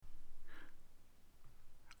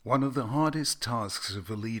One of the hardest tasks of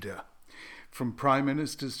a leader, from prime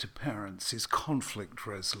ministers to parents, is conflict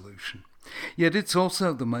resolution. Yet it's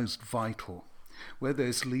also the most vital. Where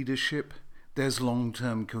there's leadership, there's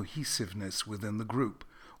long-term cohesiveness within the group,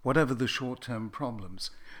 whatever the short-term problems.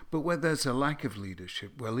 But where there's a lack of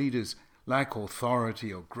leadership, where leaders lack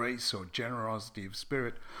authority or grace or generosity of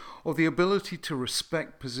spirit, or the ability to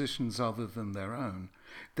respect positions other than their own,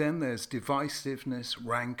 then there's divisiveness,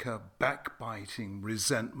 rancor, backbiting,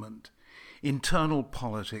 resentment, internal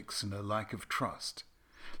politics, and a lack of trust.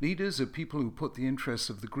 Leaders are people who put the interests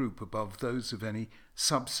of the group above those of any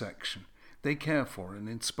subsection. They care for and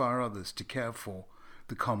inspire others to care for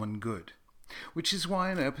the common good. Which is why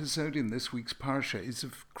an episode in this week's parasha is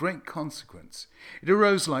of great consequence. It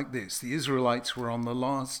arose like this. The Israelites were on the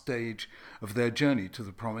last stage of their journey to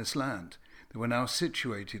the Promised Land. They were now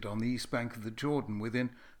situated on the east bank of the Jordan within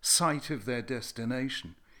sight of their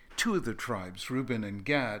destination. Two of the tribes, Reuben and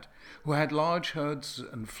Gad, who had large herds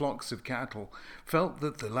and flocks of cattle, felt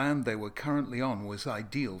that the land they were currently on was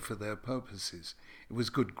ideal for their purposes. It was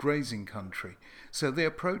good grazing country, so they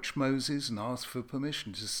approached Moses and asked for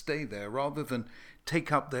permission to stay there rather than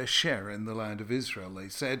take up their share in the land of Israel. They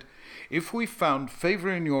said, "If we found favor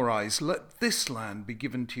in your eyes, let this land be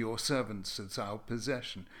given to your servants as our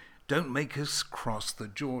possession. Don't make us cross the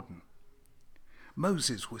Jordan."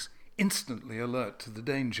 Moses was instantly alert to the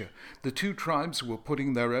danger. The two tribes were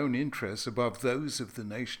putting their own interests above those of the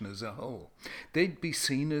nation as a whole. They'd be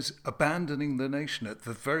seen as abandoning the nation at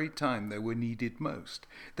the very time they were needed most.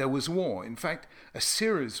 There was war, in fact, a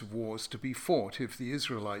series of wars to be fought if the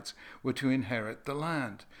Israelites were to inherit the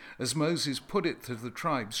land. As Moses put it to the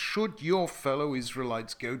tribes, "Should your fellow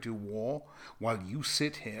Israelites go to war while you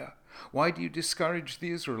sit here? Why do you discourage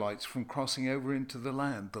the Israelites from crossing over into the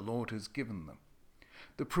land the Lord has given them?"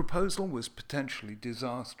 The proposal was potentially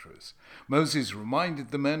disastrous. Moses reminded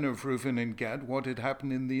the men of Reuben and Gad what had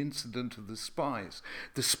happened in the incident of the spies.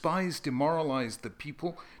 The spies demoralized the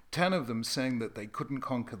people, 10 of them saying that they couldn't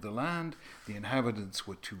conquer the land, the inhabitants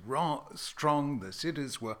were too strong, the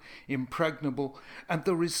cities were impregnable, and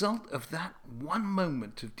the result of that one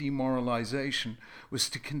moment of demoralization was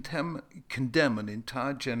to condemn an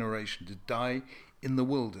entire generation to die in the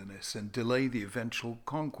wilderness and delay the eventual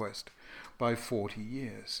conquest by 40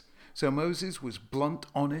 years. So Moses was blunt,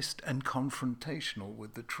 honest, and confrontational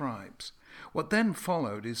with the tribes. What then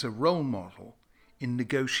followed is a role model in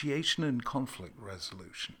negotiation and conflict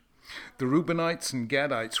resolution. The Reubenites and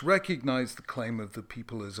Gadites recognized the claim of the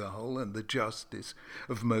people as a whole and the justice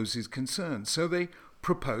of Moses' concerns, so they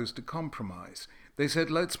proposed a compromise. They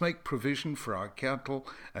said, "Let's make provision for our cattle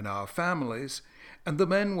and our families, and the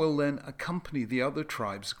men will then accompany the other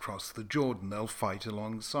tribes across the Jordan. They'll fight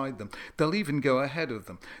alongside them. They'll even go ahead of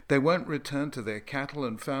them. They won't return to their cattle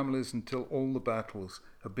and families until all the battles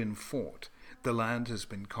have been fought. The land has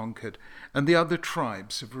been conquered, and the other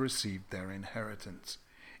tribes have received their inheritance."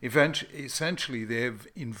 Essentially, they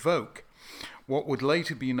invoke what would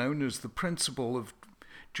later be known as the principle of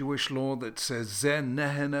Jewish law that says "Ze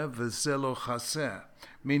nehena v'ze lo chaser,"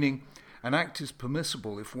 meaning an act is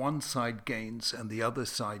permissible if one side gains and the other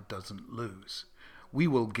side doesn't lose. We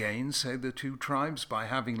will gain, say the two tribes, by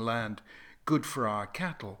having land good for our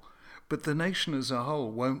cattle, but the nation as a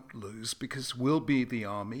whole won't lose because we'll be the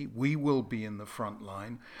army, we will be in the front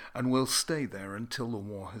line, and we'll stay there until the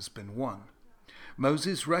war has been won.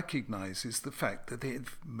 Moses recognizes the fact that they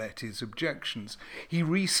have met his objections. He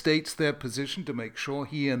restates their position to make sure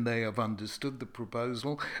he and they have understood the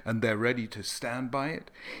proposal and they're ready to stand by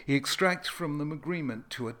it. He extracts from them agreement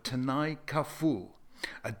to a Tanai Kaful,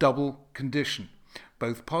 a double condition,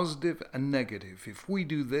 both positive and negative. If we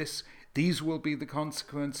do this, these will be the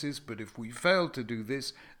consequences, but if we fail to do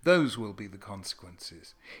this, those will be the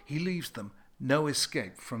consequences. He leaves them no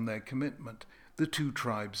escape from their commitment. The two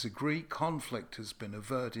tribes agree, conflict has been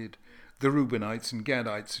averted, the Reubenites and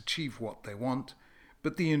Gadites achieve what they want,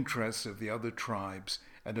 but the interests of the other tribes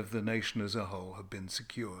and of the nation as a whole have been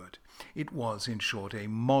secured. It was, in short, a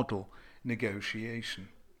model negotiation.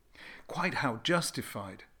 Quite how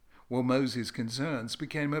justified were Moses' concerns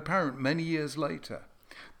became apparent many years later.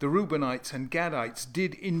 The Reubenites and Gadites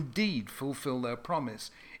did indeed fulfill their promise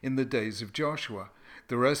in the days of Joshua.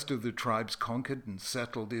 The rest of the tribes conquered and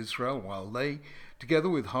settled Israel, while they, together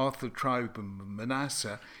with half the tribe of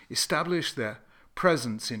Manasseh, established their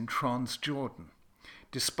presence in Transjordan.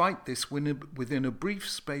 Despite this, within a brief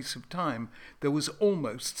space of time, there was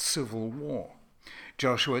almost civil war.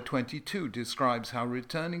 Joshua 22 describes how,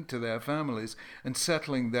 returning to their families and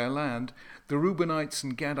settling their land, the Reubenites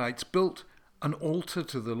and Gadites built an altar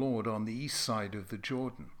to the Lord on the east side of the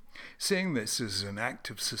Jordan. Seeing this as an act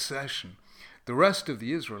of secession, The rest of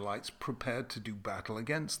the Israelites prepared to do battle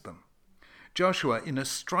against them. Joshua, in a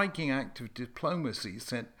striking act of diplomacy,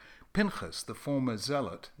 sent Pinchas, the former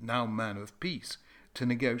zealot, now man of peace, to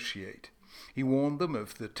negotiate. He warned them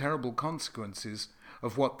of the terrible consequences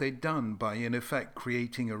of what they'd done by, in effect,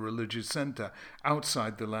 creating a religious center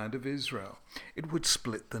outside the land of Israel. It would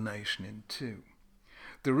split the nation in two.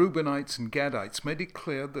 The Reubenites and Gadites made it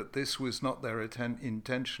clear that this was not their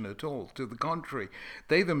intention at all. To the contrary,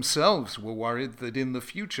 they themselves were worried that in the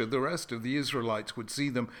future the rest of the Israelites would see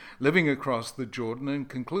them living across the Jordan and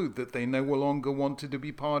conclude that they no longer wanted to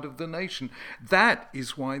be part of the nation. That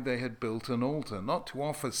is why they had built an altar, not to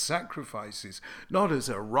offer sacrifices, not as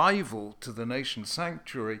a rival to the nation's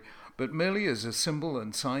sanctuary, but merely as a symbol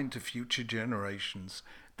and sign to future generations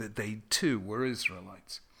that they too were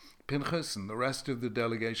Israelites. Pinchas and the rest of the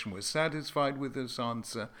delegation were satisfied with this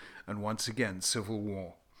answer, and once again civil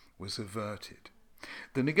war was averted.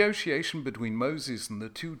 The negotiation between Moses and the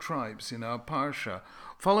two tribes in our parsha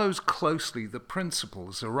follows closely the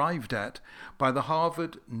principles arrived at by the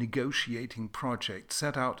Harvard Negotiating Project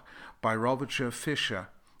set out by Roger Fisher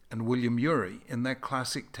and William Ury in their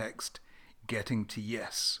classic text, Getting to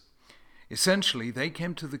Yes. Essentially, they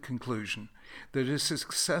came to the conclusion that a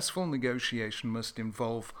successful negotiation must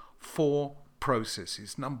involve 4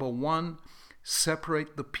 processes. Number 1,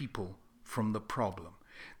 separate the people from the problem.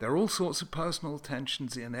 There are all sorts of personal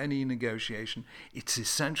tensions in any negotiation. It's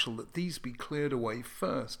essential that these be cleared away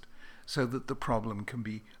first so that the problem can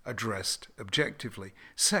be addressed objectively.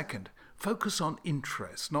 Second, focus on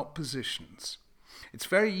interests, not positions. It's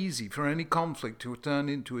very easy for any conflict to turn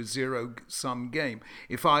into a zero-sum game.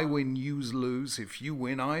 If I win, you lose. If you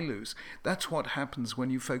win, I lose. That's what happens when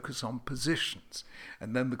you focus on positions.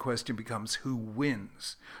 And then the question becomes, who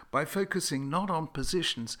wins? By focusing not on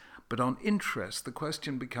positions, but on interests, the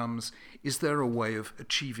question becomes, is there a way of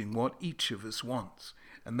achieving what each of us wants?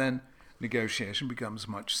 And then negotiation becomes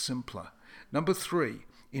much simpler. Number 3,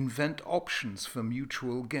 invent options for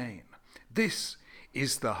mutual gain. This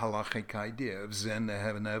is the halachic idea of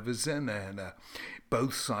zenehena v'zenehena.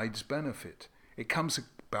 Both sides benefit. It comes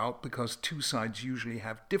about because two sides usually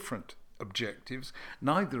have different objectives,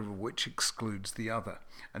 neither of which excludes the other.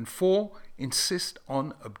 And 4, insist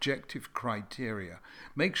on objective criteria.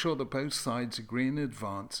 Make sure that both sides agree in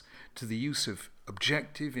advance to the use of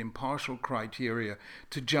objective, impartial criteria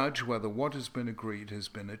to judge whether what has been agreed has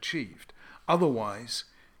been achieved. Otherwise,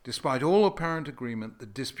 despite all apparent agreement, the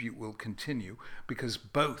dispute will continue because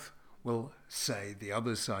both will say the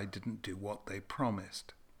other side didn't do what they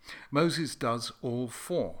promised. Moses does all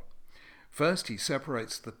 4. First, he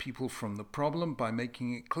separates the people from the problem by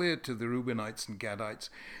making it clear to the Reubenites and Gadites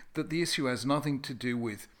that the issue has nothing to do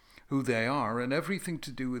with who they are and everything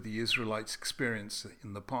to do with the Israelites' experience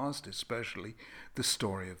in the past, especially the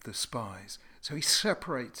story of the spies. So he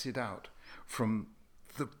separates it out from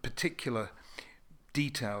the particular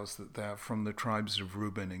details that they are from the tribes of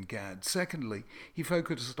Reuben and Gad. Secondly, he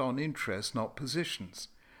focused on interests, not positions.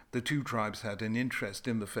 The two tribes had an interest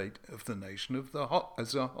in the fate of the nation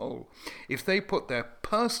as a whole. If they put their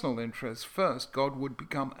personal interests first, God would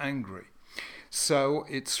become angry. So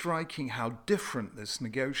it's striking how different this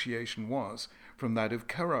negotiation was from that of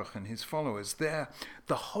Korach and his followers. There,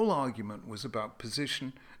 the whole argument was about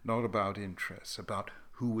position, not about interests, about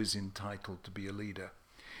who was entitled to be a leader.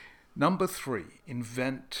 Number 3,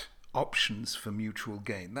 invent options for mutual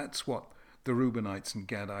gain. That's what the Reubenites and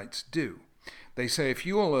Gadites do. They say, if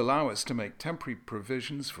you will allow us to make temporary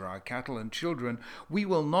provisions for our cattle and children, we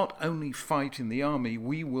will not only fight in the army,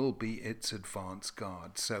 we will be its advance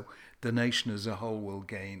guard. So the nation as a whole will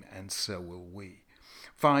gain, and so will we.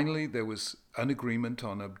 Finally, there was an agreement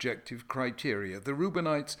on objective criteria. The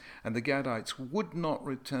Reubenites and the Gadites would not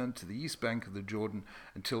return to the east bank of the Jordan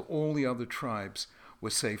until all the other tribes were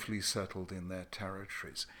safely settled in their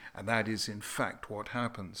territories. And that is, in fact, what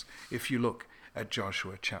happens if you look at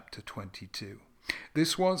Joshua chapter 22.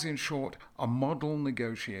 This was, in short, a model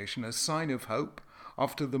negotiation, a sign of hope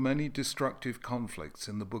after the many destructive conflicts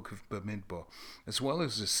in the book of Bamidbar, as well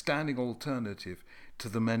as a standing alternative to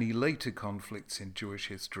the many later conflicts in Jewish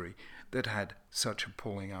history that had such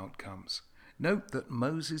appalling outcomes. Note that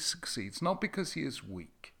Moses succeeds not because he is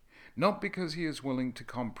weak, not because he is willing to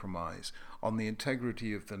compromise on the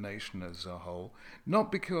integrity of the nation as a whole, not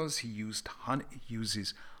because he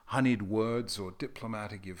uses honeyed words or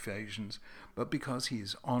diplomatic evasions, but because he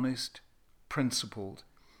is honest, principled,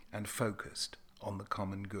 and focused on the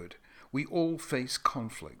common good. We all face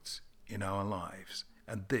conflicts in our lives,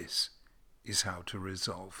 and this is how to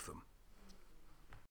resolve them.